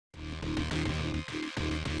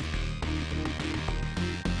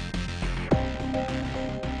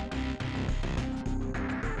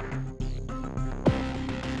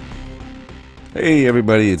Hey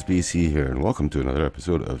everybody, it's BC here, and welcome to another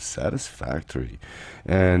episode of Satisfactory.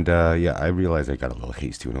 And yeah, I realized I got a little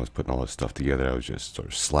hasty when I was putting all this stuff together. I was just sort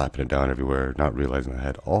of slapping it down everywhere, not realizing I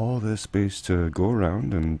had all this space to go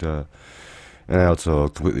around, and I also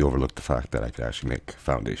completely overlooked the fact that I could actually make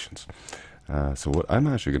foundations. So what I'm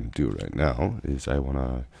actually going to do right now is I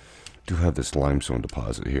do have this limestone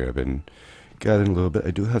deposit here. I've been gathering a little bit.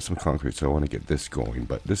 I do have some concrete, so I want to get this going,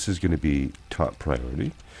 but this is going to be top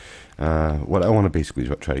priority. What I want to basically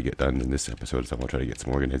try to get done in this episode is I want to try to get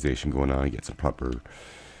some organization going on, get some proper,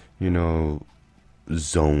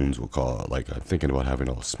 zones, we'll call it. Like, I'm thinking about having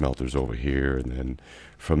all the smelters over here, and then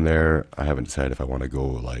from there, I haven't decided if I want to go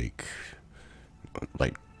like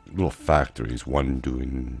little factories, one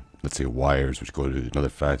doing, let's say, wires, which go to another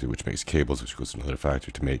factory, which makes cables, which goes to another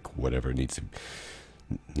factory to make whatever needs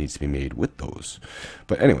to be made with those.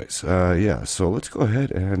 But anyways, yeah, so let's go ahead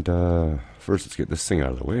and first let's get this thing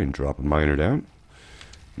out of the way and drop a miner down.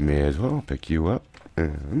 May as well pick you up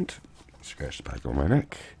and scratch the back of my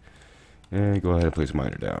neck and go ahead and place a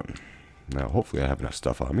miner down. Now hopefully I have enough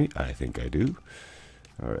stuff on me. I think I do.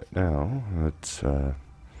 Alright, now let's I'm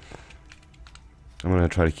going to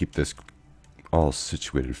try to keep this all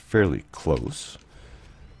situated fairly close,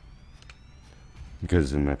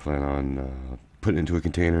 because then I plan on putting it into a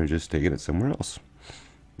container and just taking it somewhere else.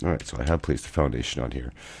 Alright, so I have placed the foundation on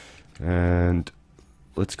here. And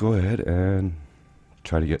let's go ahead and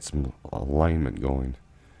try to get some alignment going.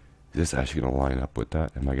 Is this actually going to line up with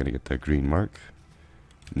that? Am I going to get that green mark?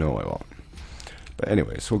 No, I won't. But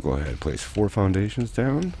anyways, we'll go ahead and place 4 foundations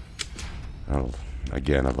down.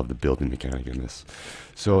 Again, I love the building mechanic in this.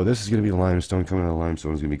 So this is going to be limestone. Coming out of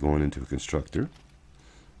limestone is going to be going into a constructor.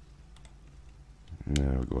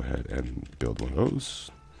 Now we'll go ahead and build one of those.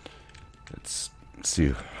 Let's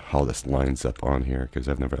see how this lines up on here, because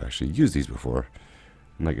I've never actually used these before.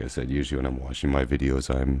 And like I said, usually when I'm watching my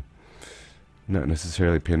videos, I'm not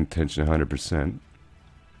necessarily paying attention 100%.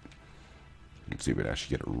 Let's see if we can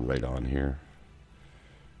actually get it right on here.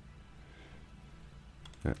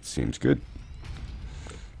 That seems good.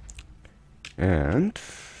 And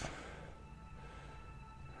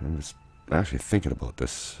I'm just actually thinking about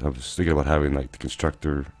this. I was thinking about having like the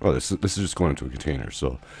constructor. Oh, this is just going into a container,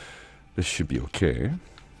 so this should be okay.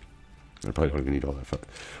 I probably don't even need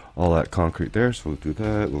all that concrete there, so we'll do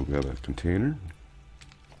that. We'll grab a container.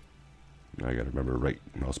 I gotta remember right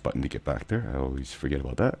mouse button to get back there. I always forget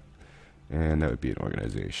about that. And that would be an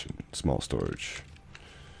organization, small storage.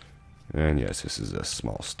 And yes, this is a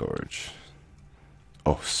small storage.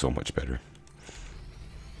 Oh, so much better.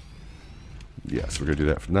 Yes, we're going to do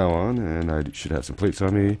that from now on, and I should have some plates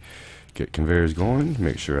on me. Get conveyors going,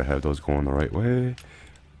 make sure I have those going the right way.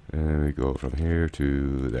 And we go from here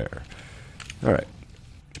to there. Alright,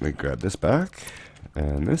 let me grab this back,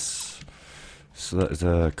 and this. So that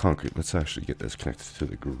is concrete. Let's actually get this connected to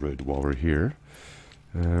the grid while we're here.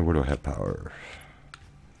 Where do I have power?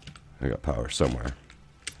 I got power somewhere.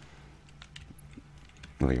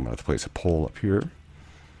 I think I'm going to have to place a pole up here.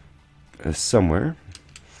 Somewhere.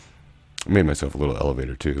 I made myself a little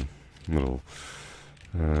elevator too. A little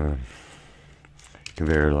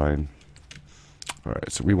conveyor line.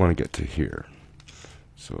 Alright, so we want to get to here.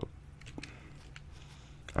 So,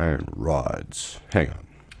 iron rods. Hang on.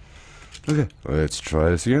 Okay, let's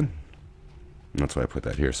try this again. And that's why I put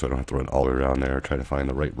that here, so I don't have to run all the way around there, try to find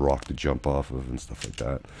the right rock to jump off of and stuff like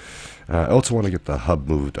that. I also want to get the hub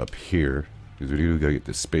moved up here, because we do got to get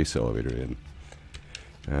this space elevator in.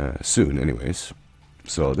 Soon, anyways.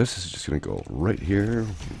 So this is just going to go right here,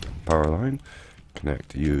 power line,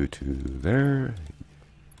 connect you to there,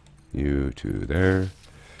 you to there,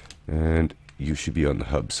 and you should be on the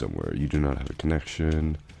hub somewhere. You do not have a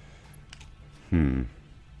connection. Well,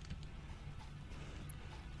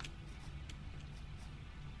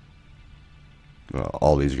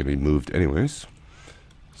 all these are going to be moved anyways.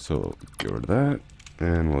 So get rid of that,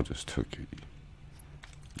 and we'll just hook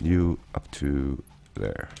you up to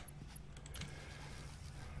there.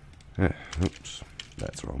 Oops,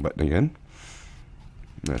 that's the wrong button again.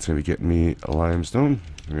 That's going to be getting me a limestone.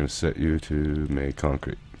 We're going to set you to make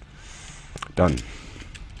concrete. Done.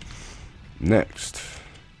 Next,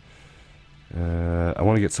 I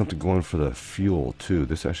want to get something going for the fuel too.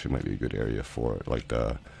 This actually might be a good area for it, like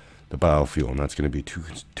the biofuel, and that's going to be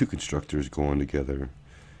two constructors going together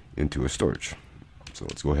into a storage. So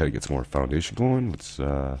let's go ahead and get some more foundation going. Let's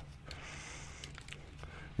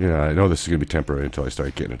I know this is going to be temporary until I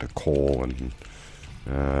start getting into coal, and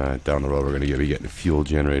down the road we're going to be getting fuel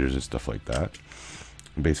generators and stuff like that.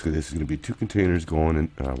 And basically this is going to be 2 containers going in,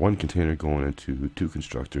 1 container going into 2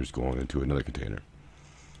 constructors going into another container.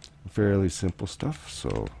 Fairly simple stuff,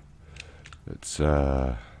 so Let's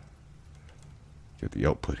get the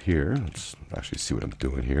output here. Let's actually see what I'm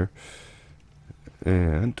doing here.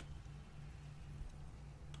 And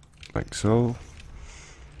like so.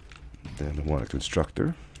 Then I want a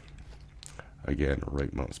constructor. Again,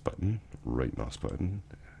 right mouse button, right mouse button.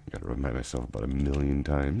 I gotta remind myself about 1,000,000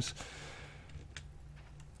 times.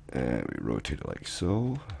 And we rotate it like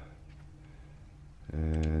so.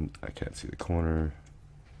 And I can't see the corner.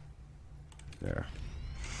 There.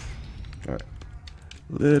 Alright.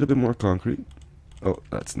 A little bit more concrete. Oh,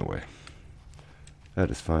 that's in the way.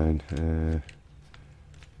 That is fine.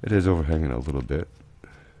 It is overhanging a little bit.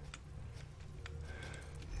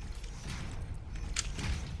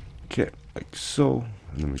 Okay, like so.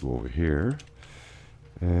 And then we go over here.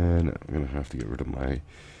 And I'm gonna have to get rid of my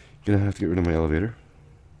elevator.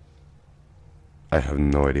 I have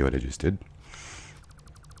no idea what I just did.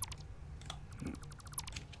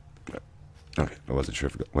 Okay, I wasn't sure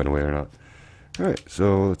if it went away or not. Alright,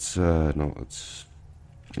 so let's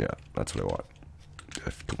yeah, that's what I want.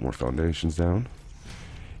 A couple more foundations down.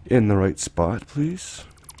 In the right spot, please.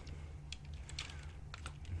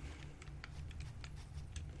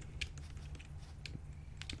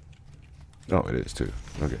 Oh, it is too.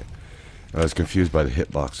 Okay. I was confused by the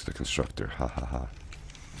hitbox of the constructor. Ha ha ha.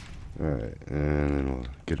 Alright, and then we'll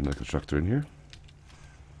get another constructor in here.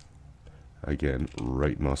 Again,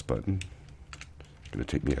 right mouse button. It's gonna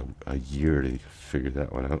take me a year to figure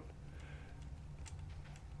that one out.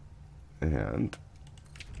 And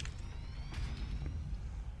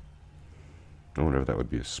I wonder if that would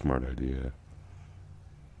be a smart idea.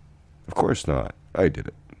 Of course not. I did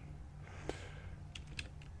it.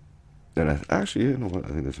 And actually, you know what? I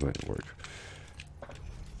think this might work.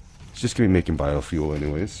 It's just gonna be making biofuel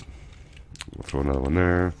anyways. We'll throw another one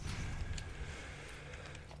there.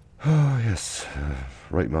 Oh yes,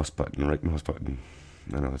 right mouse button, right mouse button.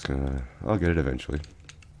 I know it's gonna. I'll get it eventually.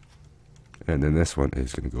 And then this one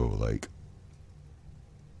is gonna go like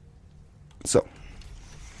so.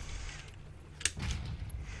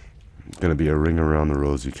 It's gonna be a ring around the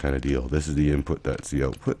rosy kind of deal. This is the input. That's the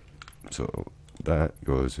output. So that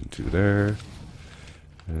goes into there.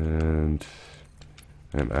 And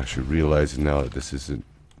I'm actually realizing now that this isn't.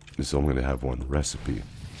 This is only going to have one recipe.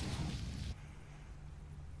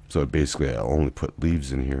 So basically I only put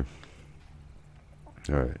leaves in here.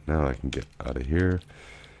 Alright, now I can get out of here.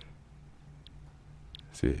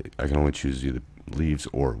 See, I can only choose either leaves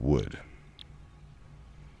or wood.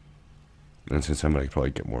 And since I'm going to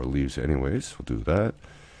probably get more leaves anyways, we'll do that.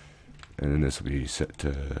 And then this will be set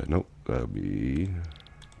to, nope, that'll be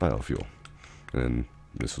biofuel. And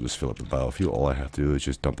this will just fill up the biofuel. All I have to do is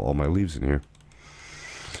just dump all my leaves in here.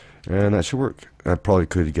 And that should work. I probably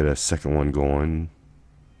could get a second one going.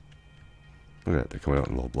 Look at that, they're coming out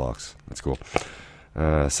in little blocks. That's cool.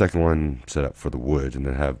 Second one set up for the wood, and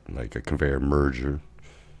then have like a conveyor merger.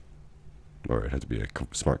 Or it has to be a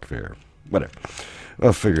smart conveyor. Whatever.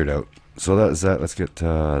 I'll figure it out. So that is that. Let's get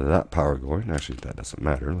that power going. Actually, that doesn't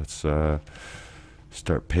matter. Let's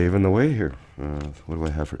start paving the way here. What do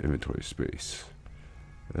I have for inventory space?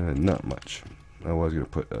 Not much. I was going to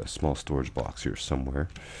put a small storage box here somewhere.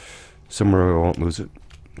 Somewhere I won't lose it.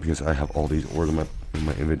 Because I have all these ores in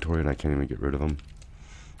my inventory and I can't even get rid of them.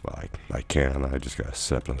 Well, I can. I just got to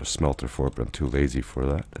set up another smelter for it, but I'm too lazy for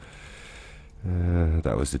that.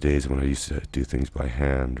 That was the days when I used to do things by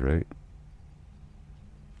hand, right?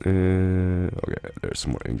 Okay, there's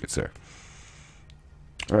some more ingots there.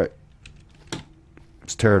 Alright.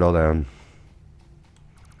 Let's tear it all down.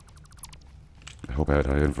 I hope I had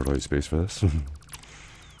enough inventory space for this.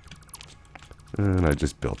 And I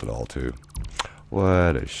just built it all too.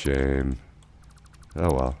 What a shame.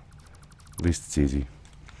 Oh well. At least it's easy.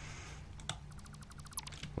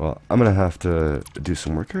 Well, I'm going to have to do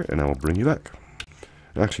some work here and I will bring you back.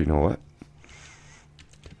 Actually, you know what?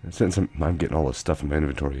 Since I'm getting all this stuff in my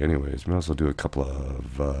inventory anyways, we might as well do a couple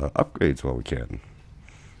of upgrades while we can.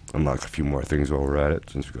 Unlock a few more things while we're at it,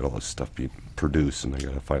 since we've got all this stuff being produced and I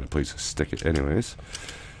gotta find a place to stick it anyways.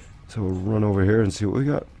 So we'll run over here and see what we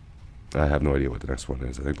got. I have no idea what the next one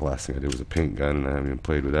is. I think the last thing I did was a paint gun and I haven't even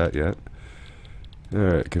played with that yet.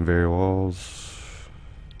 Alright, conveyor walls.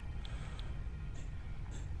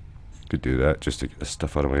 Could do that just to get the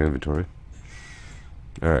stuff out of my inventory.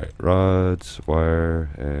 Alright, rods, wire,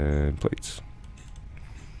 and plates.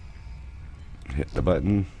 Hit the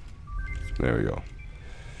button. There we go.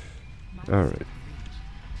 Alright.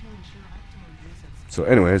 So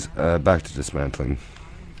anyways, back to dismantling.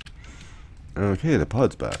 Okay, the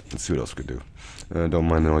pod's back. Let's see what else we can do. Don't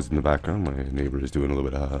mind the noise in the background. My neighbor is doing a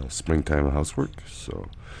little bit of springtime housework. So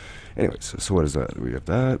anyways, so what is that? We have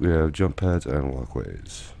that. We have jump pads and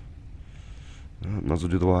walkways. Might as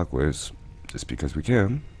well do the walkways, just because we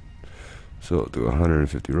can. So do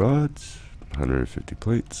 150 rods, 150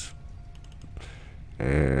 plates,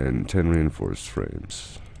 and 10 reinforced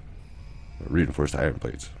frames. Reinforced iron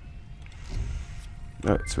plates.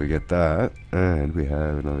 Alright, so we get that, and we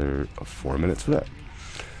have another 4 minutes for that.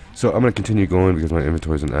 So I'm going to continue going because my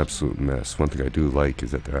inventory is an absolute mess. One thing I do like is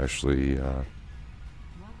that they're actually... Walkways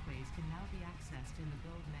can now be accessed in the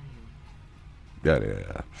build menu.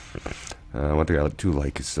 Yeah. One thing I do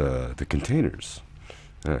like is the containers.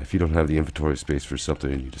 If you don't have the inventory space for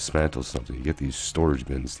something and you dismantle something, you get these storage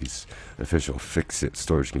bins, these official FICSIT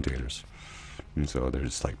storage containers. And so they're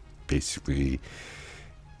just like basically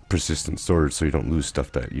persistent storage so you don't lose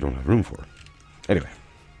stuff that you don't have room for. Anyway.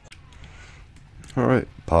 Alright,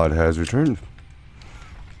 pod has returned.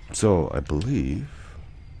 So I believe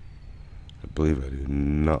I do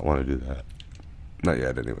not want to do that. Not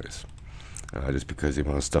yet anyways. Just because the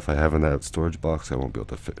amount of stuff I have in that storage box I won't be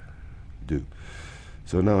able to do.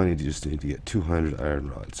 So now I just need to get 200 iron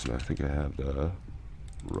rods, and I think I have the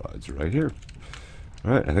rods right here.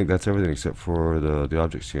 Alright, I think that's everything except for the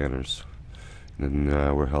object scanners. And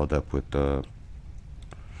then we're held up with the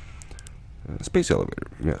space elevator,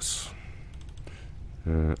 yes.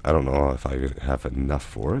 I don't know if I have enough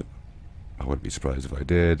for it. I wouldn't be surprised if I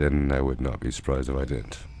did, and I would not be surprised if I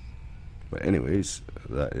didn't. But anyways,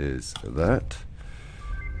 that is that.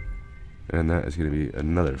 And that is going to be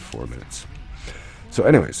another 4 minutes. So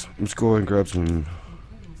anyways, let's go and grab some...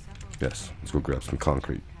 Yes, let's go grab some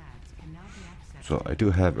concrete. So I do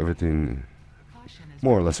have everything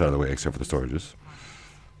more or less out of the way except for the storages.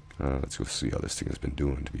 Let's go see how this thing has been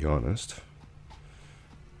doing, to be honest.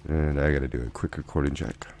 And I gotta do a quick recording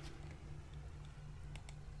check.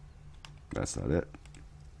 That's not it.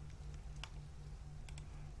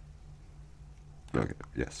 Okay,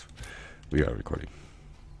 yes. We are recording.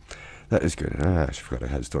 That is good. I actually forgot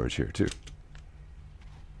I had storage here too.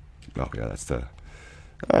 Oh yeah,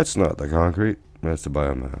 that's not the concrete, that's the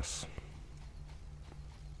biomass.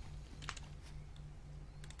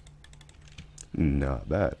 Not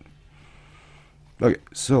bad. Okay,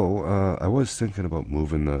 so I was thinking about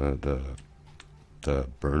moving the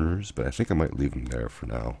burners, but I think I might leave them there for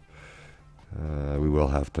now. We will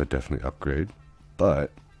have to definitely upgrade,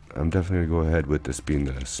 but I'm definitely going to go ahead with this being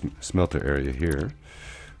the smelter area here.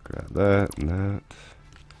 Grab that and that.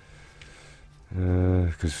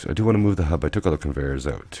 Because I do want to move the hub. I took all the conveyors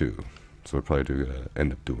out too, so we're probably going to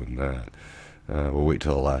end up doing that. We'll wait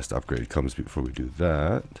till the last upgrade comes before we do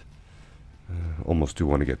that. Almost do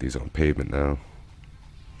want to get these on pavement now.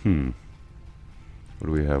 What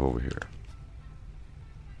do we have over here?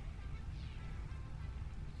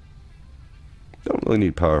 Don't really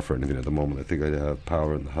need power for anything at the moment. I think I have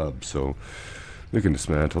power in the hub, so we can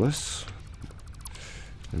dismantle this.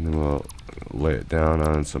 And then we'll lay it down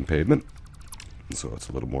on some pavement, so it's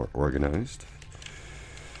a little more organized.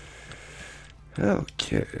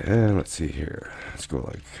 Okay, and let's see here. Let's go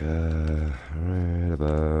like right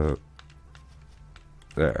about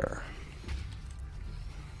there.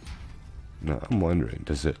 Now I'm wondering,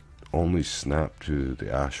 does it only snap to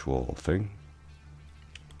the actual thing?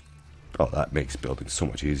 Oh, that makes building so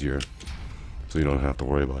much easier. So you don't have to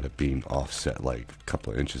worry about it being offset like a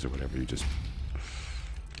couple of inches or whatever. You just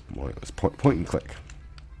more or less point and click.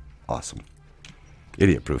 Awesome.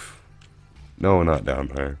 Idiot proof. No, not down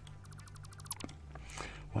there.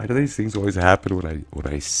 Why do these things always happen when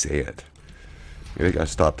I say it? Maybe I gotta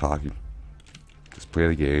stop talking. Just play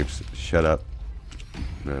the games. Shut up.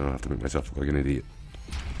 I don't have to make myself look like an idiot.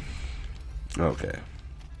 Okay.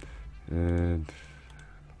 And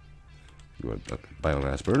you want a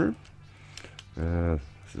biomass burner?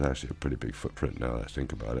 This is actually a pretty big footprint now that I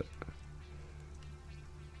think about it.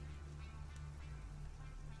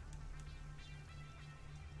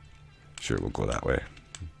 Sure, we'll go that way.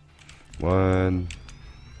 1.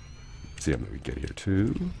 Let's see how many we get here.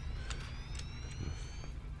 2,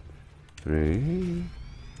 3,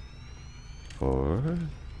 4,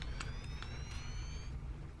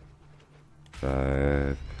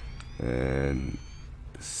 5, and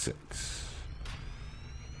 6.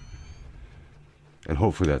 And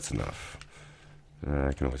hopefully that's enough.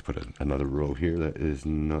 I can always put another row here. That is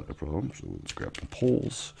not a problem. So let's grab some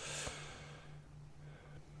poles.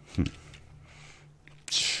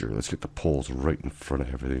 Sure, let's get the poles right in front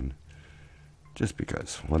of everything. Just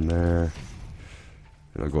because. One there.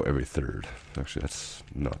 And I'll go every third. Actually, that's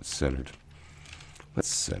not centered. Let's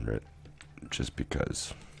center it. Just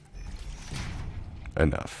because.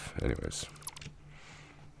 Enough. Anyways.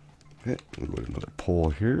 Okay, we'll go to another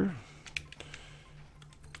pole here.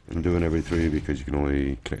 I'm doing every 3 because you can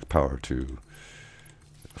only connect power to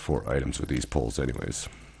 4 items with these poles anyways.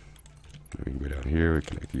 We can go down here, we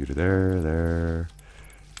connect you to there,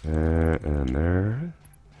 and there.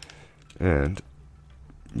 And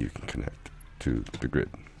you can connect to the grid.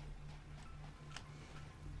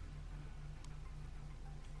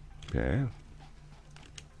 Okay.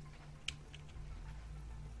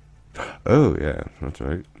 Oh, yeah, that's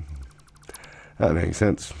right. That makes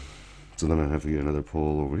sense. So then I have to get another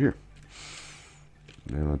pole over here.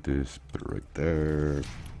 Now I'll just put it right there.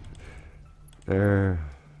 There.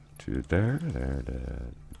 To there. There.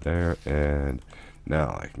 There. And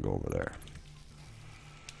now I can go over there.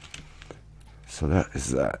 So that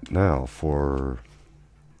is that. Now for...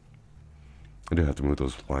 I do have to move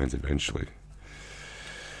those lines eventually.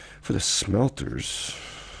 For the smelters,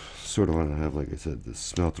 sort of want to have, like I said, the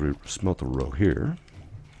smelter row here.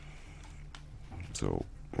 So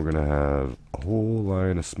we're going to have a whole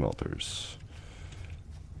line of smelters.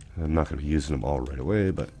 I'm not going to be using them all right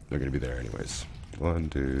away, but they're going to be there anyways. 1,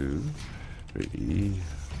 2, 3,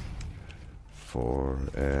 4,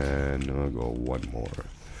 and I'll go 1 more.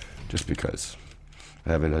 Just because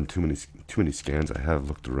I haven't done too many scans. I have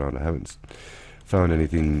looked around. I haven't found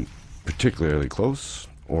anything particularly close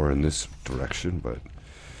or in this direction, but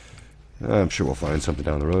I'm sure we'll find something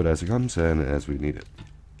down the road as it comes and as we need it.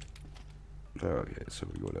 Okay, so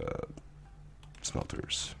we go to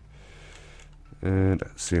smelters. And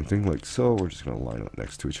same thing like so. We're just going to line up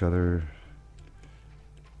next to each other.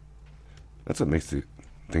 That's what makes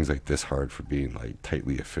things like this hard for being like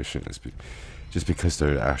tightly efficient, is just because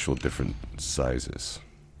they're actual different sizes.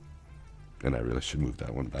 And I really should move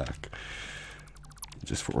that one back,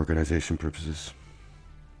 just for organization purposes.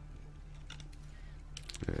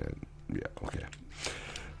 And yeah, okay.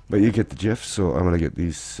 But you get the gif, so I'm going to get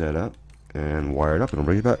these set up and wired up, and I'll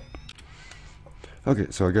bring it back. Okay,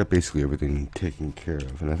 so I got basically everything taken care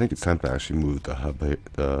of, and I think it's time to actually move the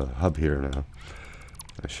hub here now.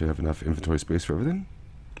 I should have enough inventory space for everything.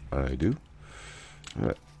 I do.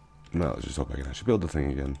 Alright, now let's just hope I can actually build the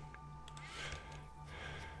thing again.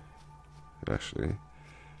 Actually,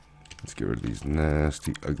 let's get rid of these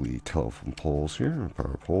nasty, ugly telephone poles here, or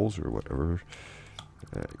power poles, or whatever.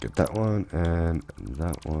 Get that one and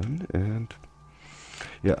that one, and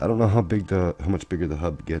yeah, I don't know how much bigger the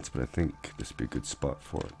hub gets, but I think this would be a good spot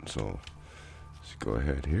for it. So let's go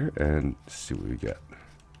ahead here and see what we get.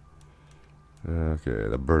 Okay,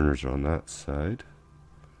 the burners are on that side,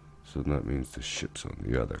 so that means the ship's on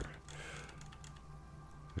the other.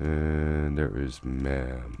 And there is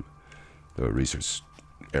MAM, the research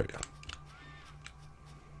area.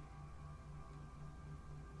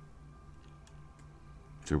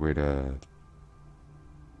 Is there a way to...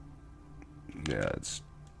 Yeah, it's...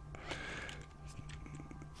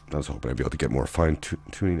 I was hoping I'd be able to get more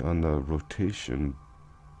fine-tuning on the rotation,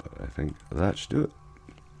 but I think that should do it.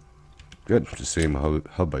 Good, it's the same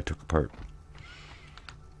hub I took apart.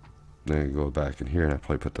 Then I go back in here, and I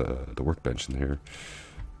probably put the workbench in here.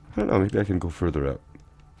 I don't know, maybe I can go further up.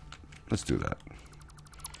 Let's do that.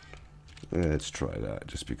 Let's try that,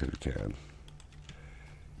 just because we can.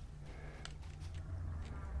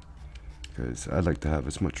 Because I'd like to have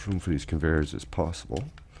as much room for these conveyors as possible.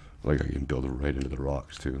 Like I can build it right into the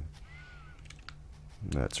rocks too.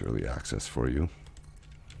 And that's early access for you.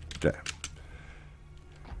 Yeah.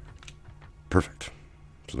 Perfect.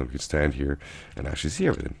 So then we can stand here and actually see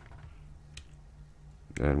everything.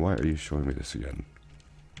 And why are you showing me this again?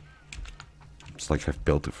 It's like I've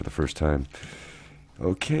built it for the first time.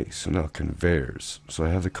 Okay, so now conveyors. So I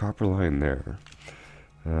have the copper line there.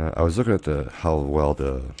 I was looking at how well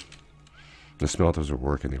the smelters were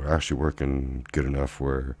working. They were actually working good enough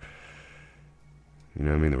where, you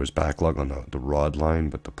know what I mean, there was backlog on the rod line,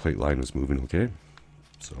 but the plate line was moving okay.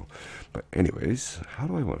 So, but anyways, how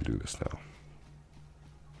do I want to do this now?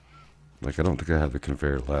 Like, I don't think I have the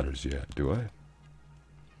conveyor ladders yet, do I?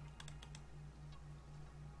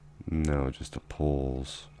 No, just the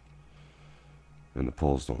poles. And the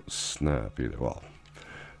poles don't snap either. Well,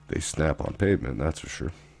 they snap on pavement, that's for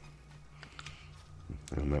sure.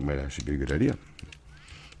 And that might actually be a good idea.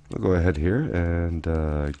 We'll go ahead here and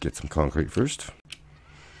get some concrete first.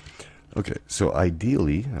 Okay, so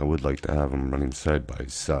ideally, I would like to have them running side by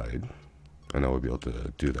side. And I would be able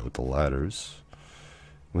to do that with the ladders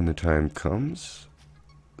when the time comes.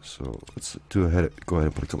 So let's go ahead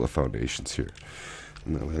and put a couple of foundations here.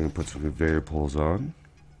 And that way I can put some conveyor poles on.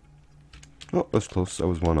 Oh, that's close. That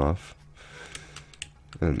was one off.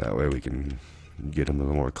 And that way we can get them a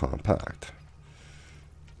little more compact.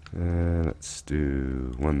 And let's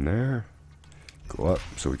do one there. Go up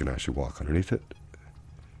so we can actually walk underneath it.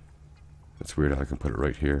 That's weird how I can put it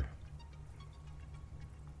right here.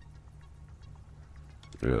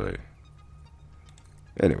 Really.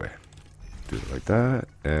 Anyway, do it like that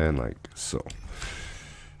and like so.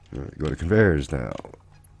 Alright, go to conveyors now.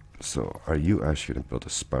 So, are you actually going to build a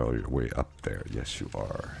spiral your way up there? Yes, you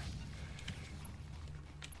are.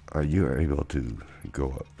 Are you able to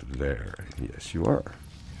go up there? Yes, you are.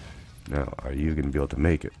 Now, are you going to be able to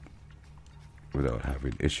make it without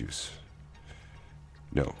having issues?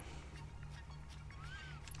 No.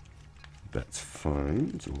 That's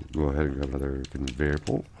fine. So, we'll go ahead and grab another conveyor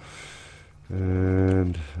pole.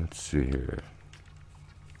 And let's see here.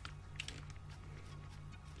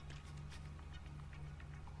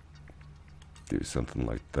 Do something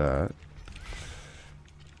like that.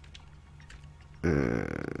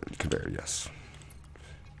 And conveyor, yes.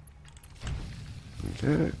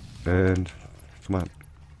 Okay, and come on.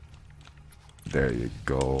 There you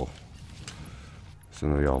go. So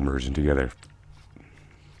now they all merging together.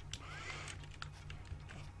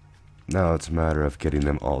 Now it's a matter of getting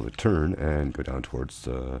them all to turn and go down towards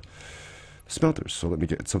the smelters. So let me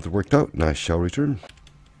get something worked out and I shall return.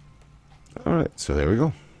 Alright, so there we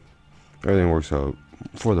go. Everything works out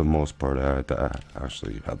for the most part. I had to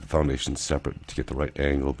actually have the foundation separate to get the right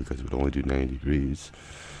angle because it would only do 90 degrees.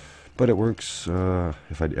 But it works.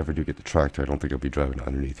 If I ever do get the tractor, I don't think I'll be driving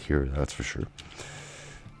underneath here, that's for sure.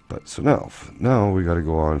 But so now we got to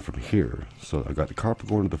go on from here. So I got the copper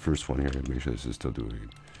going to the first one here. Make sure this is still doing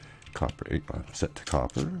copper, set to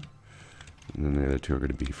copper. And then the other two are going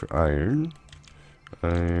to be for iron,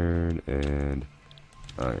 iron, and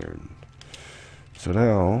iron. So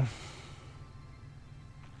now,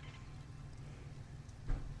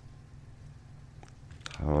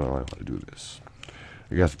 how do I want to do this?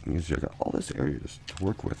 I guess I got all this area to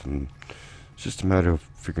work with, and it's just a matter of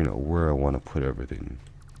figuring out where I want to put everything.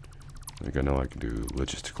 Like I know I can do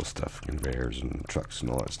logistical stuff, conveyors and trucks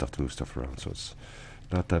and all that stuff to move stuff around, so it's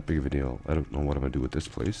not that big of a deal. I don't know what I'm going to do with this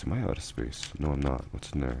place. Am I out of space? No, I'm not.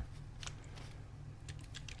 What's in there?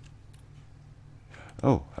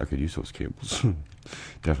 Oh, I could use those cables.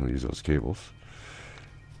 Definitely use those cables.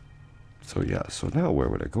 So yeah, so now where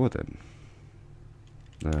would I go then?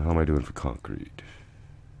 How am I doing for concrete?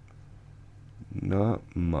 Not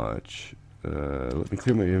much. Let me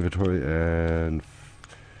clear my inventory and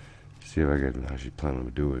see if I can actually plan what I'm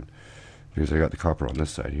doing. Because I got the copper on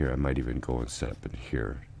this side here, I might even go and set up in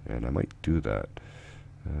here. And I might do that.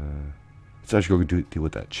 Let's actually go deal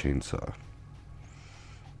with that chainsaw.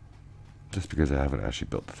 Just because I haven't actually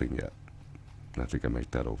built the thing yet. I think I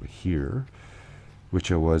make that over here. Which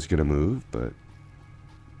I was going to move, but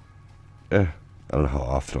I don't know how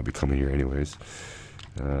often I'll be coming here anyways.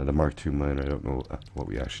 The Mark II mine, I don't know what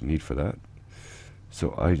we actually need for that.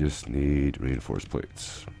 So I just need reinforced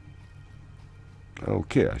plates.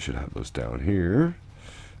 Okay, I should have those down here.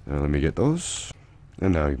 Let me get those.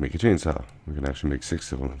 And now you can make a chainsaw. We can actually make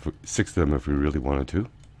six of them if we really wanted to.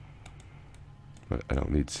 But I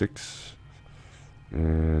don't need 6.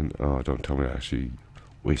 And, oh, don't tell me to actually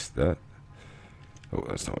waste that. Oh,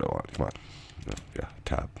 that's not what I want. Come on. No, yeah,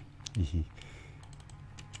 tab.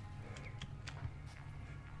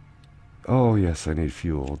 Oh, yes, I need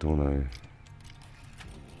fuel, don't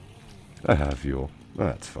I? I have fuel.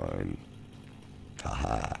 That's fine.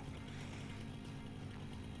 Haha.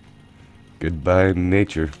 Goodbye,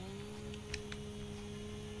 nature.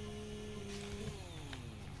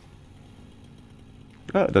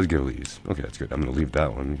 Oh, it does give leaves. Okay, that's good. I'm going to leave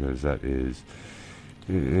that one because that is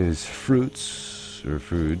fruits or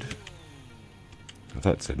food. I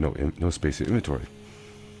thought it said no space in inventory.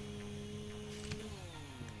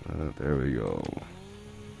 There we go.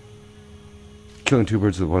 Killing 2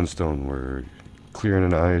 birds with 1 stone. We're clearing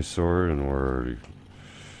an eyesore and we're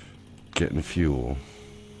getting fuel.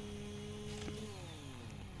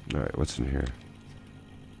 Alright, what's in here?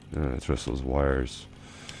 It's the rest of those wires.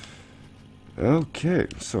 Okay,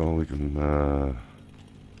 so we can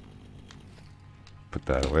put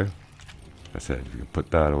that away. I said we can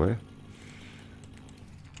put that away.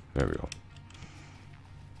 There we go.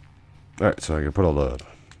 Alright, so I can put all the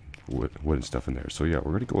wood and stuff in there. So yeah,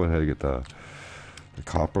 we're going to go ahead and get the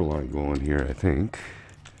copper line going here, I think.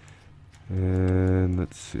 And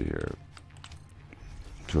let's see here.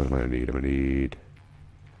 So what am I going to need? I'm going to need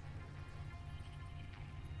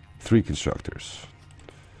 3 constructors.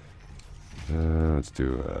 Let's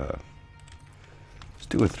do a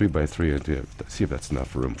 3x3 and see if that's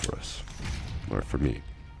enough room for us, or for me.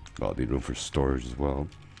 I'll need room for storage as well.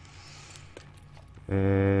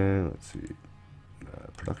 And let's see,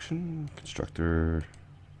 production constructor.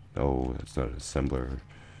 Oh, that's not an assembler.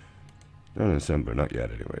 Not an assembler, not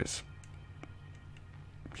yet, anyways.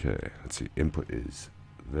 Okay, let's see. Input is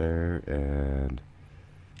there, and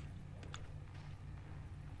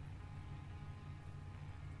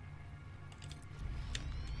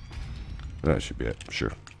That should be it,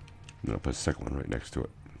 sure. And I'll put a second one right next to it.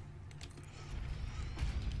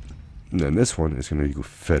 And then this one is going to go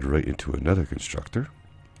fed right into another constructor.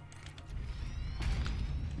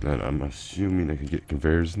 And I'm assuming I can get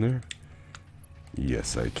conveyors in there.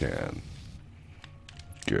 Yes, I can.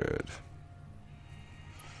 Good.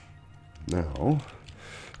 Now,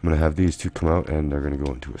 I'm going to have these two come out and they're going to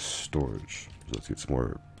go into a storage. So let's get some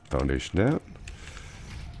more foundation down.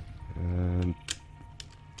 And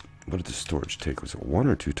what did the storage take? Was it 1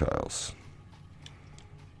 or 2 tiles?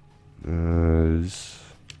 It's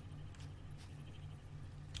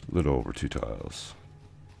a little over 2 tiles.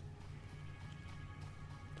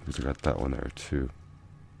 Because I got that one there too.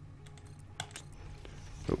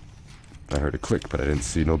 Oh, I heard a click, but I didn't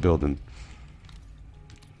see no building.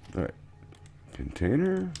 Alright.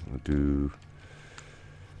 Container. I'll do...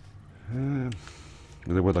 I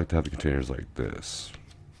would like to have the containers like this.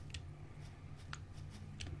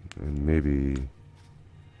 And maybe...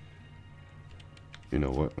 You know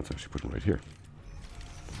what? Let's actually put them right here.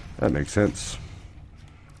 That makes sense.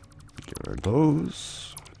 Get rid of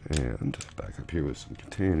those. And back up here with some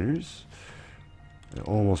containers. I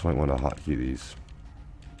almost might want to hotkey these.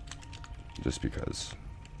 Just because.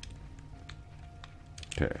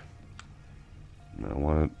 Okay. I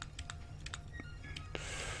want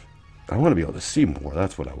to be able to see more.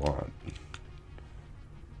 That's what I want.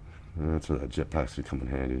 That's where that jetpack's gonna come in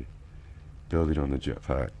handy. Building on the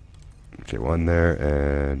jetpack. Okay, one there,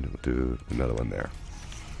 and we'll do another one there.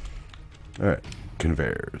 Alright,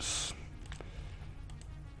 conveyors.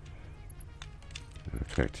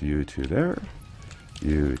 Connect you to there.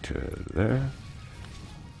 You to there.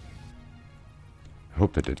 I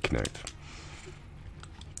hope that did connect.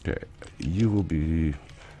 Okay, you will be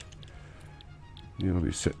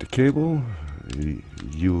set to cable.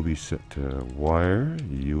 You will be set to wire.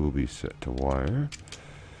 You will be set to wire.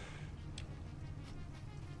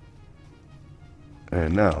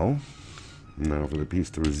 And now for the piece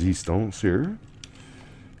de resistance here,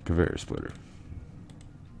 conveyor splitter,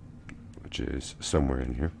 which is somewhere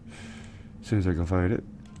in here. As soon as I can find it,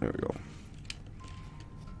 there we go.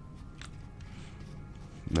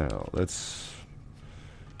 Now let's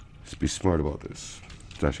be smart about this.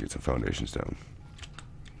 Let's actually get some foundations down.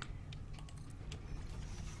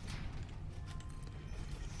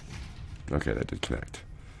 Okay, that did connect.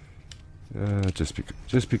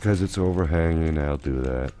 Just because it's overhanging, I'll do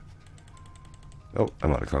that. Oh,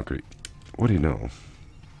 I'm out of concrete. What do you know?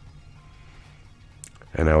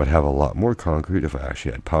 And I would have a lot more concrete if I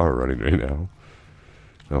actually had power running right now.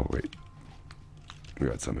 Oh, wait. We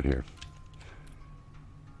got some in here.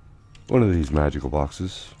 One of these magical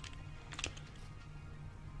boxes.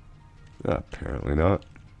 Apparently not.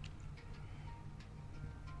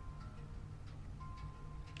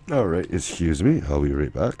 Alright, excuse me. I'll be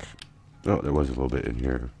right back. Oh, there was a little bit in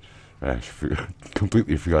here. I actually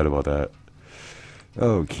completely forgot about that.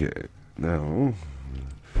 Okay, now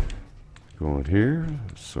go in here.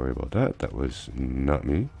 Sorry about that. That was not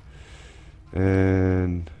me.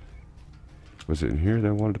 And was it in here that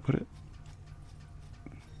I wanted to put it?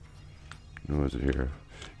 Or was it here?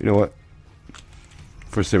 You know what?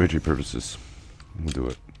 For symmetry purposes, we'll do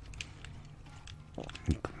it.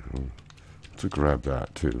 Let's grab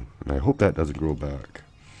that too. And I hope that doesn't grow back.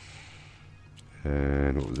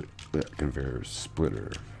 And what was it? That conveyor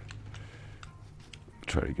splitter.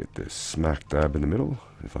 Try to get this smack dab in the middle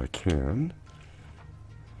if I can.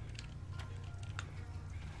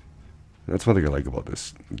 That's one thing I like about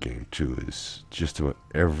this game too, is just about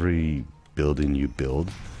every building you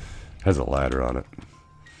build has a ladder on it.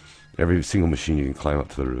 Every single machine you can climb up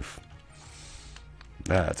to the roof.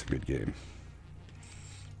 That's a good game.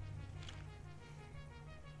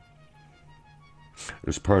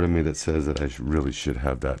 There's part of me that says that I really should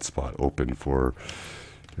have that spot open for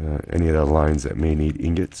any of the lines that may need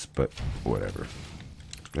ingots, but whatever.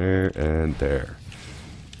 There and there.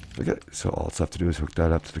 Okay, so all it's left to do is hook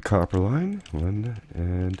that up to the copper line. One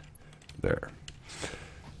and there.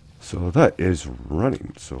 So that is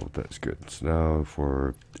running, so that's good. So now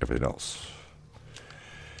for everything else.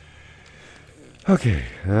 Okay,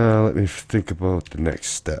 let me think about the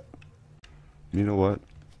next step. You know what?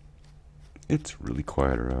 It's really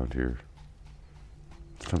quiet around here.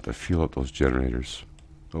 It's time to fuel up those generators.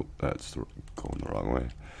 Oh, that's going the wrong way.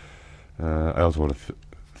 I also want to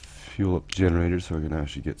fuel up generators so I can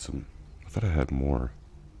actually get some. I thought I had more.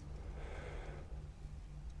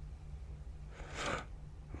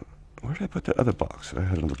 Where did I put that other box? I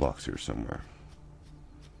had another box here somewhere.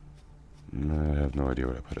 I have no idea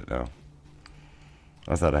where I put it now.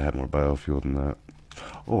 I thought I had more biofuel than that.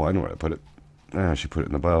 Oh, I know where I put it. I actually put it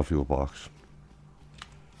in the biofuel box.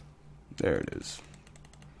 There it is.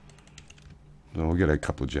 So we'll get a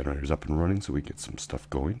couple of generators up and running so we get some stuff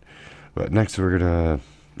going. But next I'm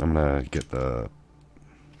gonna get the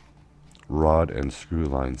rod and screw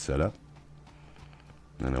line set up.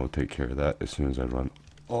 And I will take care of that as soon as I run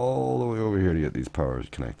all the way over here to get these powers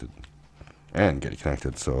connected. And get it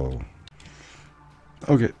connected, so...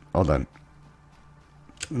 Okay, all done.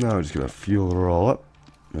 Now I'm just gonna fuel her all up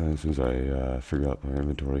as soon as I figure out my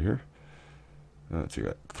inventory here. Let's see, I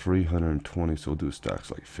got 320, so we'll do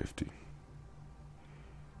stacks like 50.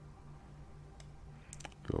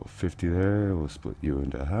 Go 50 there, we'll split you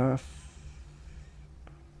into half.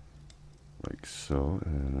 Like so,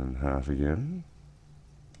 and then half again.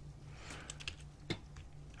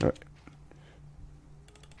 Alright.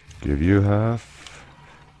 Give you half.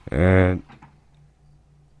 And...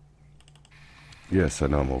 Yes, I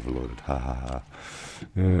know I'm overloaded. Ha ha ha.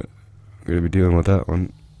 Yeah, gonna be dealing with that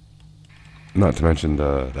one. Not to mention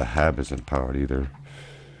the hab isn't powered either.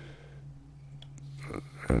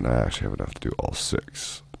 And I actually have enough to do all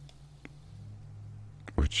 6.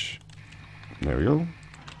 Which, there we go.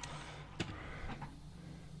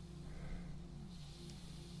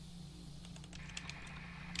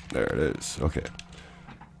 There it is. Okay.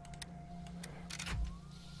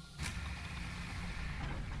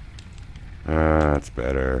 That's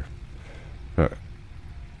better. Alright.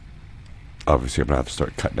 Obviously, I'm going to have to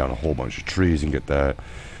start cutting down a whole bunch of trees and get that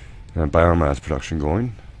biomass production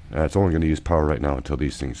going. It's only going to use power right now until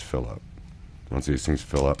these things fill up. Once these things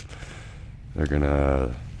fill up, they're going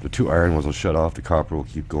to... The 2 iron ones will shut off. The copper will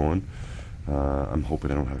keep going. I'm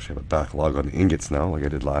hoping I don't actually have a backlog on the ingots now like I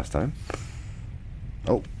did last time.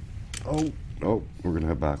 Oh, we're going to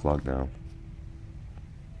have backlog now.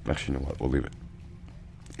 Actually, you know what? We'll leave it.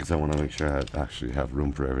 Because I want to make sure I actually have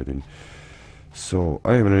room for everything. So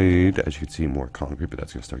I am going to need, as you can see, more concrete, but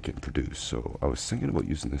that's going to start getting produced. So I was thinking about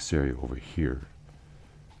using this area over here.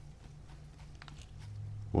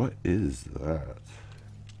 What is that?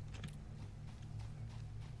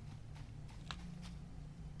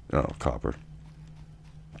 Oh, copper.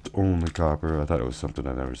 It's only copper. I thought it was something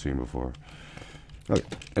I've never seen before. Okay,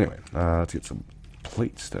 anyway, let's get some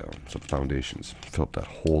plates down, some foundations. Fill up that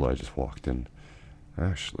hole I just walked in.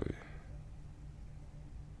 Actually,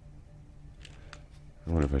 I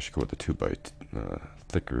wonder if I should go with the 2x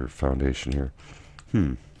thicker foundation here.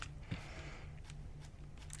 Let's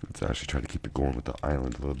actually try to keep it going with the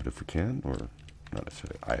island a little bit if we can, or not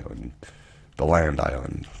necessarily island, the land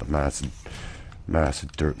island, the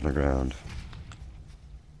massive dirt in the ground.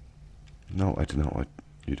 No, I did not want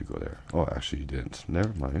you to go there. Oh, actually you didn't.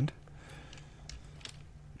 Never mind.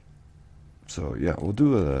 So yeah, we'll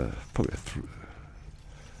do probably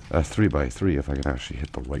a 3x3 if I can actually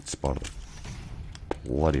hit the right spot of the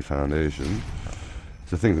bloody foundation.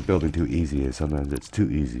 It's the thing with building too easy is sometimes it's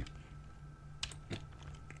too easy.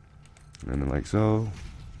 And then like so.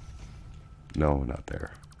 No, not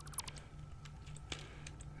there.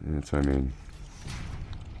 That's what I mean.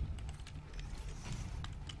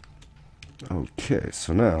 Okay,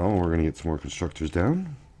 so now we're going to get some more constructors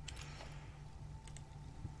down.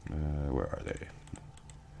 Where are they?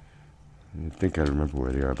 I think I remember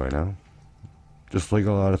where they are by now. Just like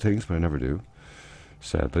a lot of things, but I never do.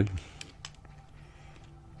 Sadly.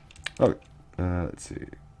 Okay, let's see.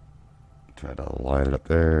 Try to line it up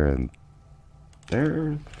there and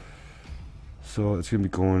there. So it's going to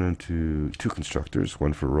be going into 2 constructors.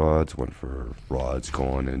 One for rods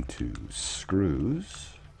going into screws.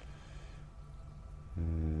 I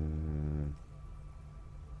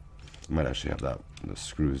might actually have the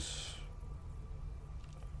screws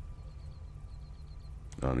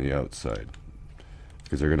on the outside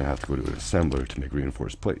because they're going to have to go to an assembler to make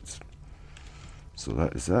reinforced plates. So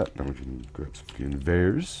that is that. Now we can grab some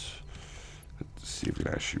conveyors. Let's see if we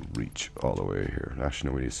can actually reach all the way here. Actually,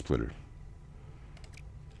 no, we need a splitter.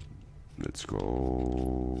 Let's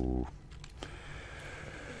go.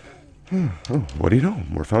 Oh, what do you know?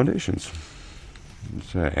 More foundations.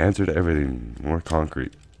 It's an answer to everything. More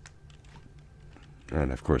concrete.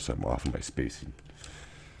 And of course I'm off my spacing.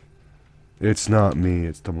 It's not me,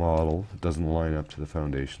 it's the model. It doesn't line up to the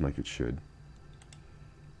foundation like it should.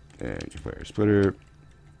 And conveyor splitter.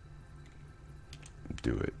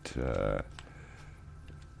 Do it.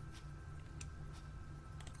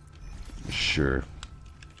 Sure.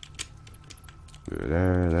 Do it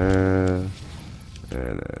there. And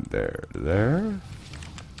then there to there.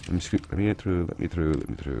 Let me through.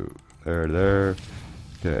 There.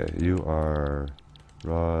 Okay, you are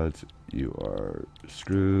rods, you are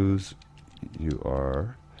screws, you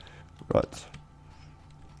are rods.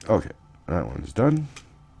 Okay, that one's done.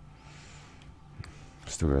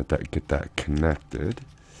 Still got that, get that connected.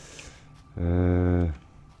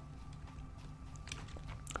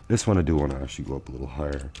 This one I do want to actually go up a little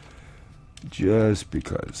higher, just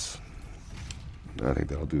because. I think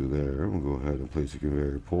that'll do there. We'll go ahead and place a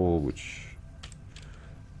conveyor pole, which,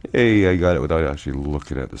 hey, I got it without actually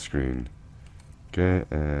looking at the screen. Okay,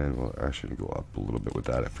 and we'll actually go up a little bit with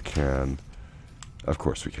that if we can. Of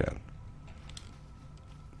course we can.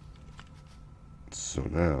 So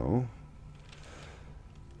now,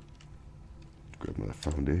 grab another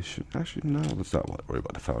foundation. Actually, no, let's not worry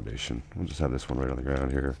about the foundation. We'll just have this one right on the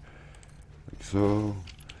ground here, like so.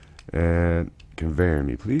 And conveyor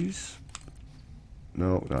me, please.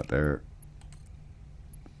 No, not there.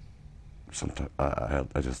 Sometimes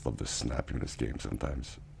I just love the snapping in this game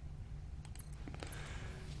sometimes,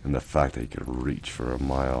 and the fact that you can reach for a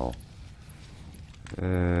mile.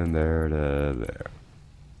 And there to there.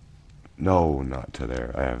 No, not to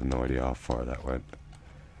there. I have no idea how far that went.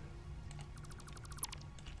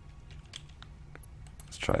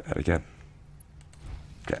 Let's try that again.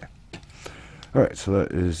 Okay. Alright, so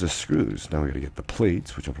that is the screws. Now we gotta get the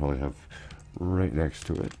plates, which I'll probably have right next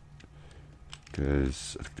to it,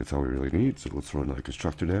 because I think that's all we really need. So let's run the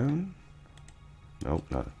constructor down. Nope,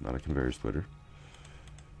 not a conveyor splitter.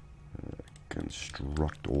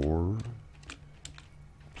 Constructor.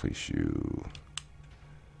 Place you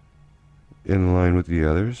in line with the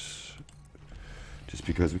others, just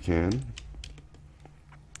because we can.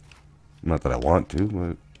 Not that I want to,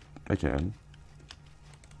 but I can.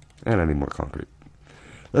 And I need more concrete.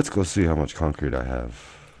 Let's go see how much concrete I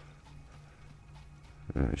have.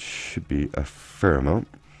 It should be a fair amount.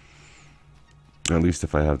 At least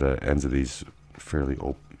if I have the ends of these fairly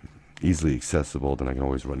easily accessible, then I can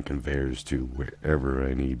always run conveyors to wherever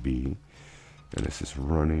I need be. And this is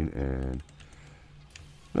running, and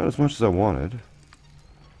not as much as I wanted.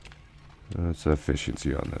 That's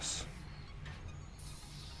efficiency on this.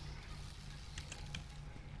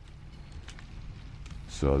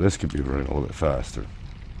 So this could be running a little bit faster.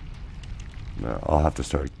 Now I'll have to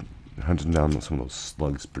start hunting down some of those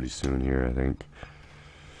slugs pretty soon here, I think.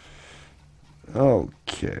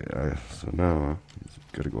 Okay, so now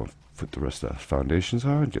gotta go and put the rest of the foundations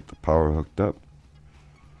on, get the power hooked up,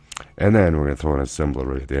 and then we're gonna throw an assembler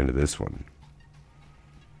right at the end of this one.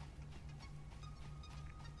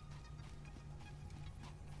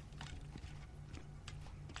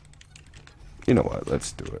 You know what?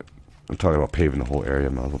 Let's do it. I'm talking about paving the whole area.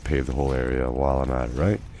 Might as well pave the whole area while I'm at it,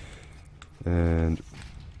 right? And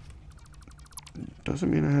doesn't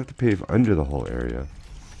mean I have to pave under the whole area.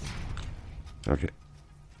 Okay.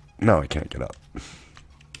 Now I can't get up.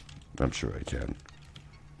 I'm sure I can.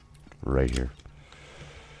 Right here.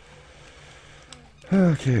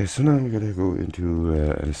 Okay, so now I'm gonna go into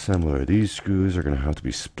an assembler. These screws are gonna have to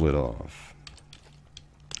be split off.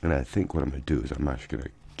 And I think what I'm gonna do is I'm actually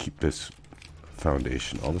gonna keep this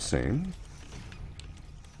foundation all the same.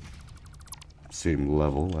 Same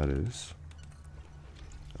level, that is.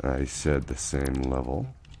 I said the same level.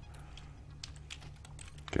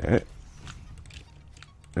 Okay.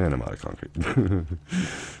 And I'm out of concrete.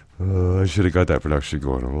 I should have got that production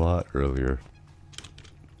going a lot earlier.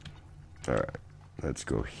 Alright, let's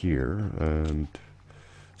go here and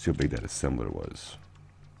see how big that assembler was.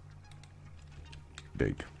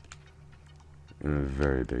 Big.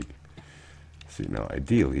 Very big. See, now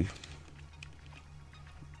ideally,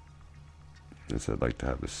 I'd like to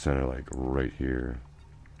have the center like right here.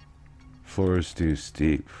 Floor is too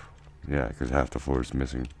steep. Yeah, because half the floor is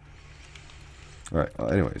missing. Alright,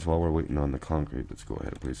 anyways, while we're waiting on the concrete, let's go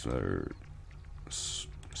ahead and place another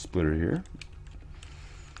splitter here.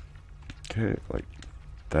 Okay, like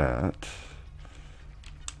that.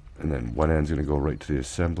 And then one end's going to go right to the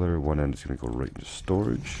assembler, one end is going to go right into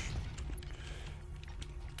storage.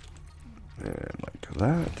 And like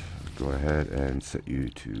that. Go ahead and set you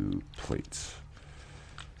to plates.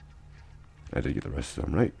 I did get the rest of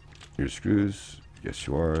them right. Your screws. Yes,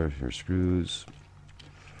 you are. Your screws.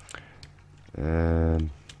 And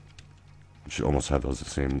I should almost have those the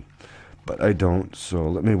same, but I don't. So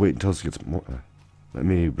let me wait until this gets more. Let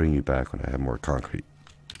me bring you back when I have more concrete.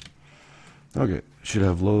 Okay, should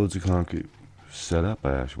have loads of concrete set up.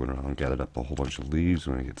 I actually went around and gathered up a whole bunch of leaves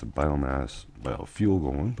when I get some biofuel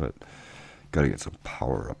going, but gotta get some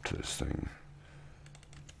power up to this thing.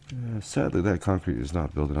 Sadly, that concrete is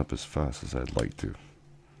not building up as fast as I'd like to.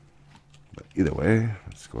 But either way,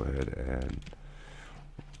 let's go ahead and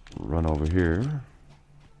run over here.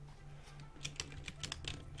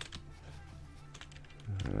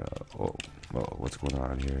 Oh, what's going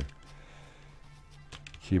on here?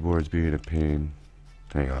 Keyboard's being a pain.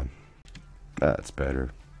 Hang on. That's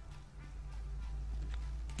better.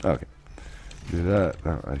 Okay. do that.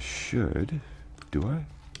 Now I should. Do I?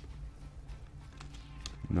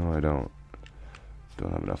 No, I don't.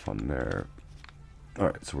 Don't have enough on there.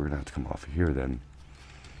 Alright, so we're going to have to come off of here then.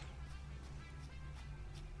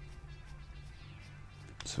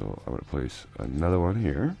 So I'm going to place another one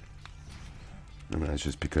here. And that's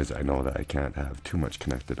just because I know that I can't have too much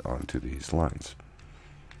connected onto these lines.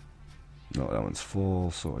 No, that one's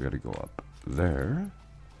full, so I got to go up there.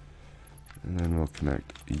 And then we'll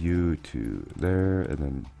connect you to there, and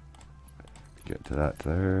then get to that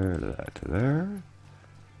there, to that to there.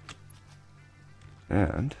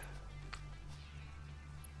 And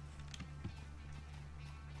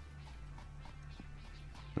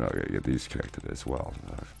I gotta get these connected as well.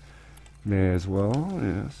 May as well,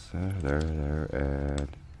 yes. There, and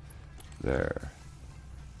there.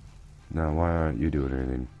 Now, why aren't you doing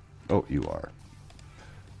anything? Oh, you are.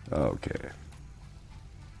 Okay.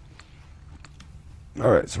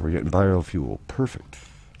 Alright, so we're getting biofuel. Perfect.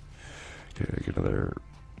 Okay, get another.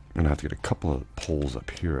 I'm gonna have to get a couple of poles up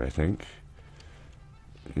here, I think.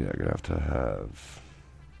 Yeah, I'm gonna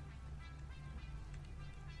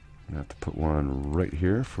have to put one right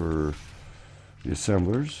here for the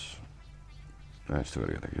assemblers. I still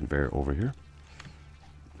gotta get the conveyor over here.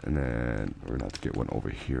 And then we're gonna have to get one over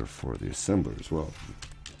here for the assembler as well.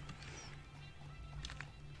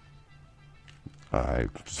 I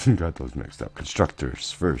got those mixed up.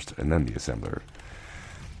 Constructors first, and then the assembler.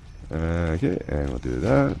 Okay, and we'll do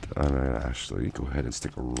that. I'm gonna actually go ahead and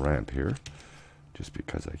stick a ramp here, just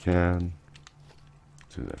because I can.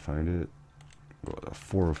 As soon as I find it, go with a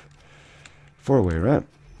four-way ramp,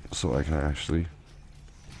 so I can actually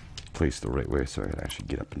place the right way, so I can actually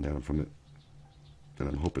get up and down from it. And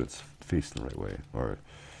I'm hoping it's facing the right way, or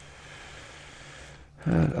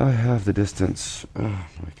I have the distance. Oh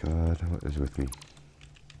my God, what is with me?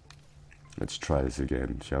 Let's try this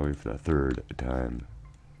again, shall we, for the third time?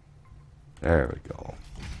 There we go.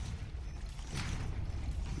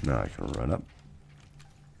 Now I can run up.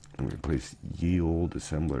 I'm going to place ye old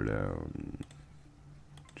assembler down.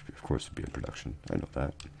 Which of course would be in production. I know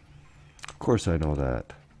that. Of course I know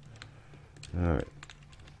that. Alright.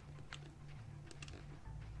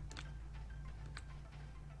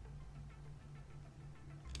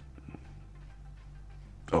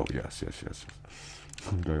 Oh, yes.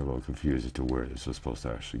 I'm getting a little confused as to where this is supposed to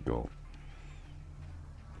actually go.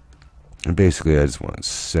 And basically, I just want it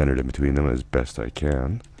centered in between them as best I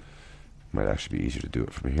can. Might actually be easier to do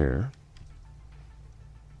it from here.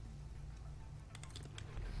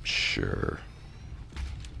 Sure.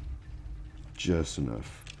 Just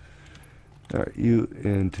enough. Alright, you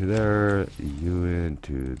into there, you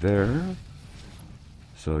into there.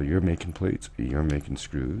 So you're making plates, you're making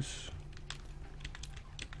screws.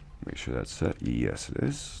 Make sure that's set. Yes, it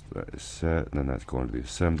is. That is set. And then that's going to the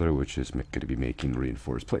assembler, which is going to be making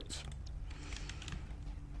reinforced plates.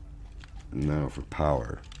 Now for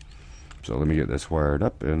power. So let me get this wired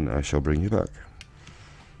up, and I shall bring you back.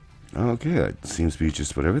 Okay, that seems to be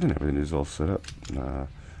just about everything. Everything is all set up.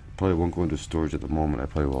 Probably won't go into storage at the moment. I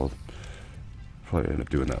probably will. Probably end up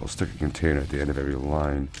doing that. We'll stick a container at the end of every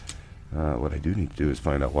line. What I do need to do is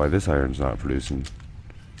find out why this iron's not producing.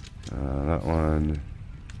 That one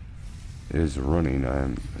is running,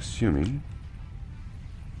 I'm assuming.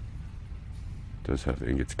 Does have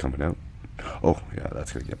ingots coming out. Oh, yeah,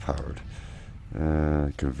 that's going to get powered.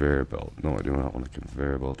 Conveyor belt. No, I do not want a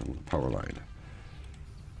conveyor belt. I want a power line.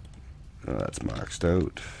 That's maxed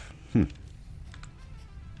out. Do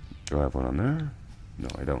I have one on there? No,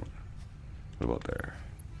 I don't. What about there?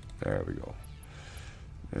 There we go.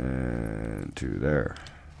 And to there.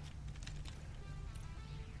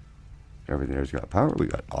 Everything there's got power. We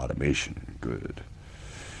got automation. Good.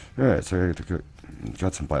 Alright, so I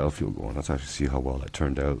got some biofuel going. Let's actually see how well that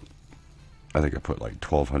turned out. I think I put like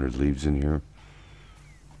 1,200 leaves in here.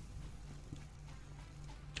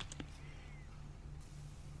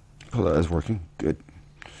 Oh, that is working. Good.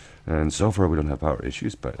 And so far we don't have power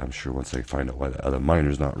issues, but I'm sure once I find out why the other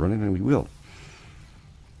miner's not running, then we will.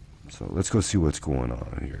 So let's go see what's going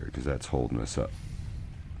on here, because that's holding us up.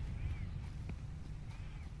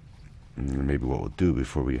 And maybe what we'll do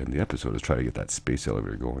before we end the episode is try to get that space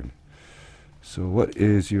elevator going. So what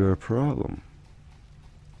is your problem?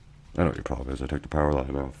 I know what your problem is. I took the power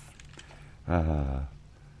line off.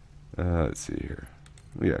 Let's see here.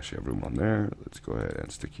 We actually have room on there. Let's go ahead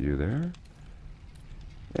and stick you there.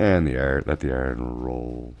 And the iron, let the iron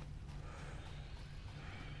roll.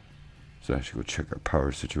 So actually go check our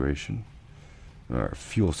power situation. Our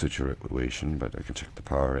fuel situation, but I can check the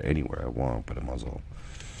power anywhere I want, but I might as well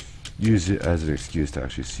use it as an excuse to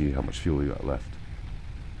actually see how much fuel we got left.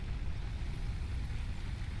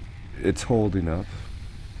 it's holding up.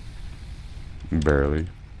 Barely.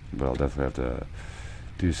 But I'll definitely have to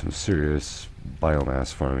do some serious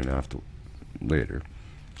biomass farming after later.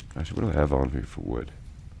 Actually, what do I have on here for wood?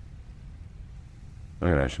 I'm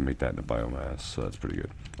gonna actually make that into biomass, so that's pretty good.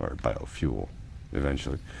 Or biofuel,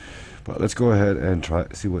 eventually. But let's go ahead and try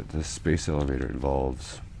see what the space elevator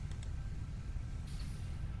involves.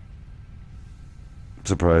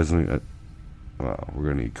 Surprisingly, wow, we're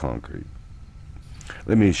gonna need concrete.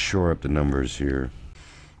 Let me shore up the numbers here.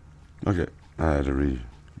 Okay, I had to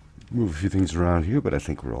move a few things around here, but I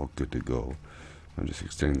think we're all good to go. I'm just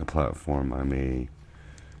extending the platform. I may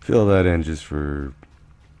fill that in just for,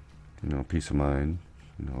 you know, peace of mind.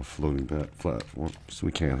 You know, floating platform, so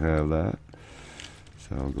we can't have that.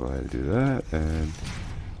 So I'll go ahead and do that and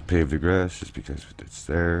pave the grass just because it's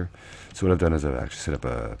there. So what I've done is I've actually set up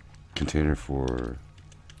a container for,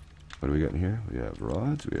 what do we got in here? We have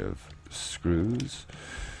rods, we have screws,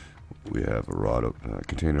 we have a rod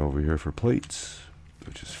container over here for plates,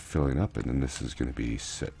 which is filling up, and then this is going to be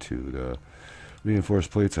set to the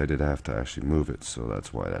reinforced plates. I did have to actually move it, so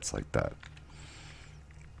that's why that's like that.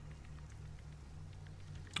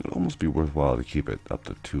 It'd almost be worthwhile to keep it up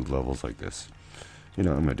to 2 levels like this. You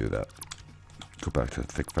know, I'm going to do that. Go back to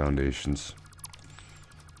thick foundations.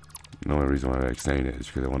 The only reason why I'm extending it is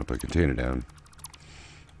because I want to put a container down.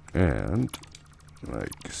 And,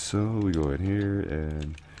 like so, we go in here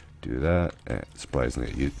and do that. And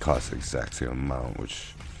surprisingly, it costs the exact same amount,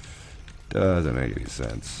 which doesn't make any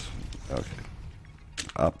sense. Okay.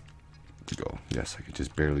 Up to go. Yes, I could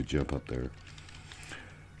just barely jump up there.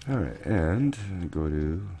 Alright, and go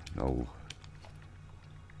to, no,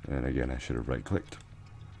 and again I should have right clicked,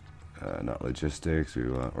 not logistics, we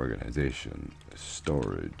want organization,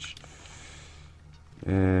 storage,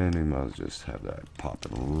 and we might as well just have that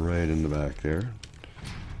popping right in the back there,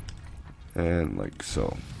 and like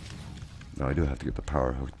so. Now I do have to get the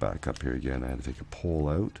power hooked back up here again. I had to take a pole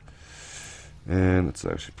out, and let's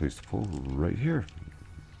actually place the pole right here,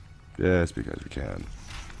 yes, because we can.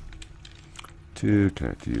 To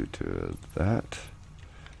connect you to that.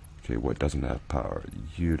 Okay, what doesn't have power?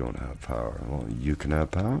 You don't have power. Well, you can have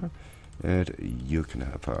power, and you can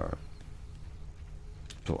have power.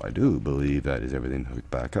 So I do believe that is everything hooked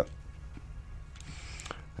back up.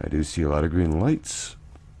 I do see a lot of green lights.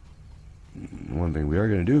 One thing we are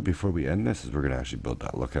going to do before we end this is we're going to actually build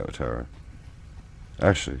that lookout tower.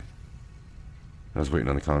 Actually, I was waiting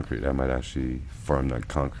on the concrete. I might actually farm that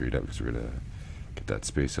concrete up because we're going to get that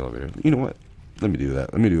space elevator. You know what? Let me do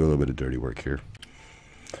that. Let me do a little bit of dirty work here.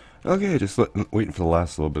 Okay, just waiting for the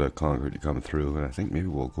last little bit of concrete to come through, and I think maybe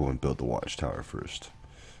we'll go and build the watchtower first.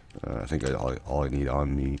 I think all I need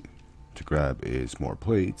on me to grab is more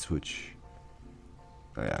plates, which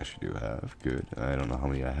I actually do have. Good. I don't know how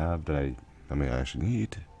many I have, but how many I actually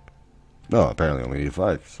need. No, apparently I only need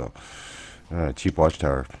 5. So, cheap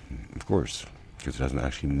watchtower, of course, because it doesn't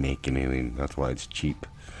actually make anything. That's why it's cheap.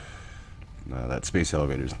 That space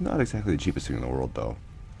elevator is not exactly the cheapest thing in the world, though.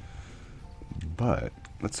 But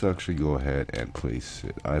let's actually go ahead and place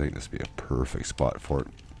it. I think this would be a perfect spot for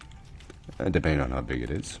it, depending on how big it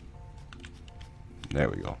is. There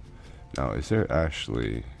we go. Now, is there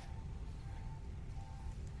actually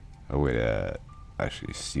a way to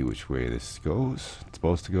actually see which way this goes? It's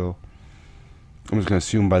supposed to go. I'm just going to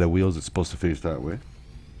assume by the wheels it's supposed to face that way.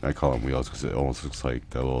 I call them wheels because it almost looks like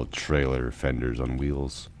the little trailer fenders on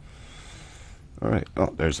wheels. Alright,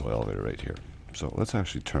 oh, there's the elevator right here. So let's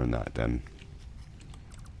actually turn that then.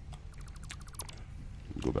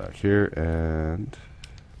 Go back here and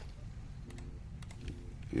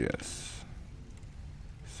yes.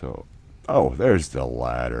 So, oh, there's the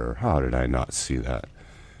ladder. How did I not see that?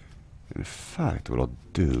 In fact, what I'll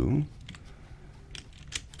do,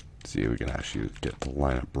 see if we can actually get the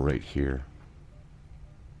lineup right here.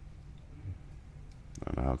 I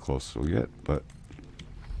don't know how close we'll get, but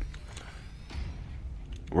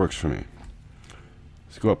works for me.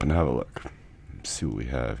 Let's go up and have a look. See what we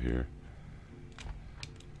have here.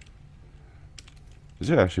 Is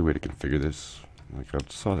there actually a way to configure this? Like, I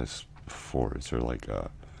saw this before. Is there like a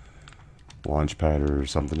launch pad or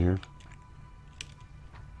something here?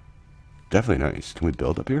 Definitely nice. Can we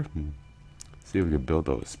build up here? See if we can build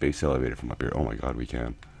a space elevator from up here. Oh my god, we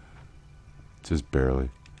can. Just barely.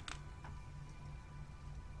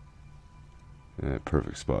 Yeah,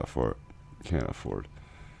 perfect spot for it. Can't afford.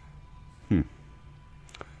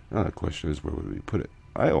 Now the question is, where would we put it?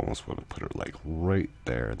 I almost want to put it like right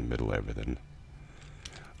there in the middle of everything.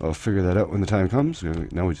 I'll figure that out when the time comes.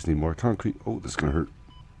 Now we just need more concrete. Oh, this is going to hurt.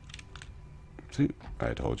 See?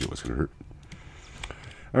 I told you it was going to hurt.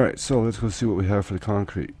 Alright, so let's go see what we have for the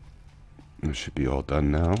concrete. This should be all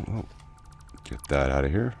done now. Oh, get that out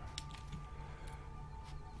of here.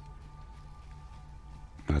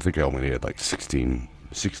 I think I only needed like 16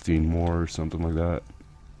 more or something like that.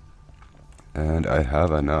 And I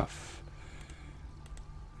have enough.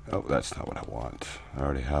 Oh, that's not what I want. I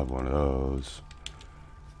already have one of those.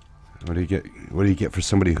 What do you get? What do you get for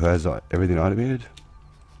somebody who has everything automated?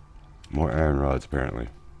 More iron rods, apparently.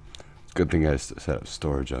 It's a good thing I set up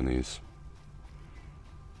storage on these.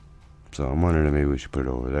 So I'm wondering if maybe we should put it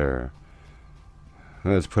over there.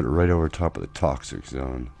 Let's put it right over top of the toxic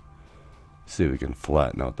zone. See if we can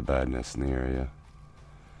flatten out the badness in the area.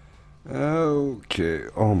 Okay.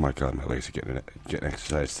 Oh my god, my legs are getting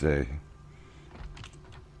exercise today.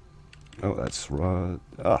 Oh, that's rod.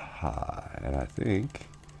 Aha. And I think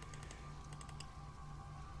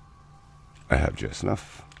I have just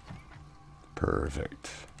enough. Perfect.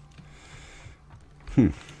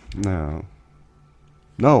 Now.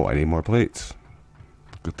 No, I need more plates.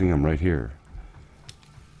 Good thing I'm right here.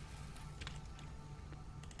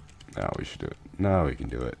 Now we should do it. Now we can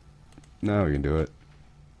do it. Now we can do it.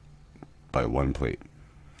 By one plate.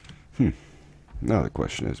 Now the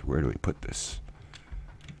question is, where do we put this?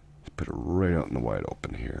 Let's put it right out in the wide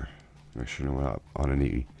open here. Make sure we're not on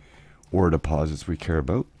any ore deposits we care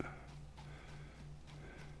about.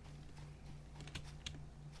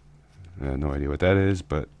 I have no idea what that is,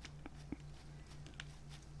 but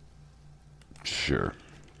sure.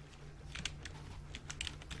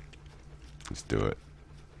 Let's do it.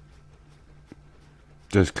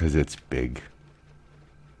 Just because it's big.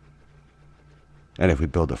 And if we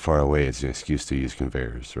build it far away, it's an excuse to use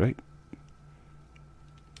conveyors, right?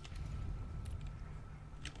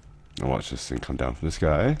 Now watch this thing come down from the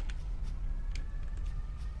sky.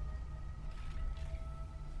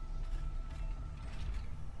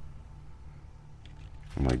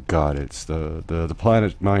 Oh my god, it's the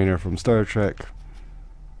planet miner from Star Trek.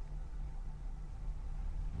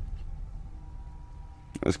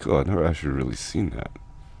 That's cool. I've never actually really seen that.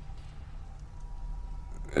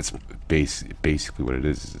 It's basically what it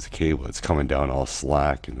is it's a cable. It's coming down all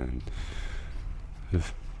slack, and then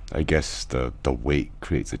I guess the weight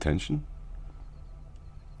creates the tension.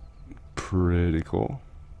 Pretty cool.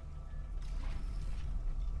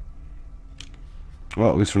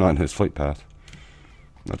 Well, at least we're not in his flight path.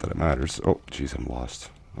 Not that it matters. Oh, jeez, I'm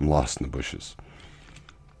lost. I'm lost in the bushes.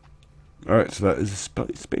 Alright, so that is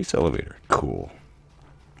a space elevator. Cool.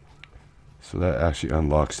 So that actually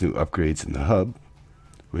unlocks new upgrades in the hub,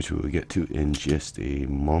 which we will get to in just a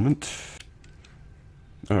moment.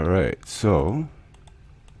 Alright, so...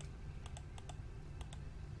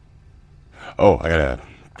 Oh, I gotta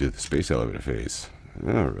do the space elevator phase.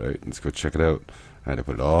 Alright, let's go check it out. I had to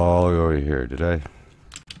put it all over here, did I?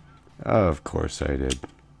 Of course I did.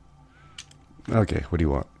 Okay, what do you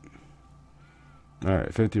want?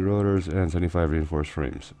 Alright, 50 rotors and 75 reinforced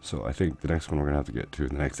frames. So I think the next one we're going to have to get to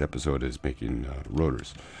in the next episode is making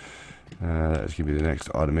rotors. That's going to be the next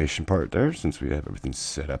automation part there. Since we have everything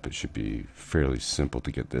set up, it should be fairly simple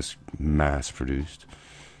to get this mass produced.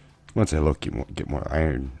 Once I get more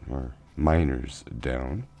iron or miners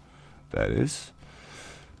down, that is.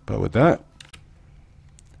 But with that,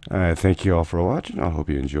 I thank you all for watching. I hope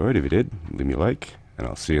you enjoyed. If you did, leave me a like, and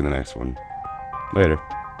I'll see you in the next one. Later.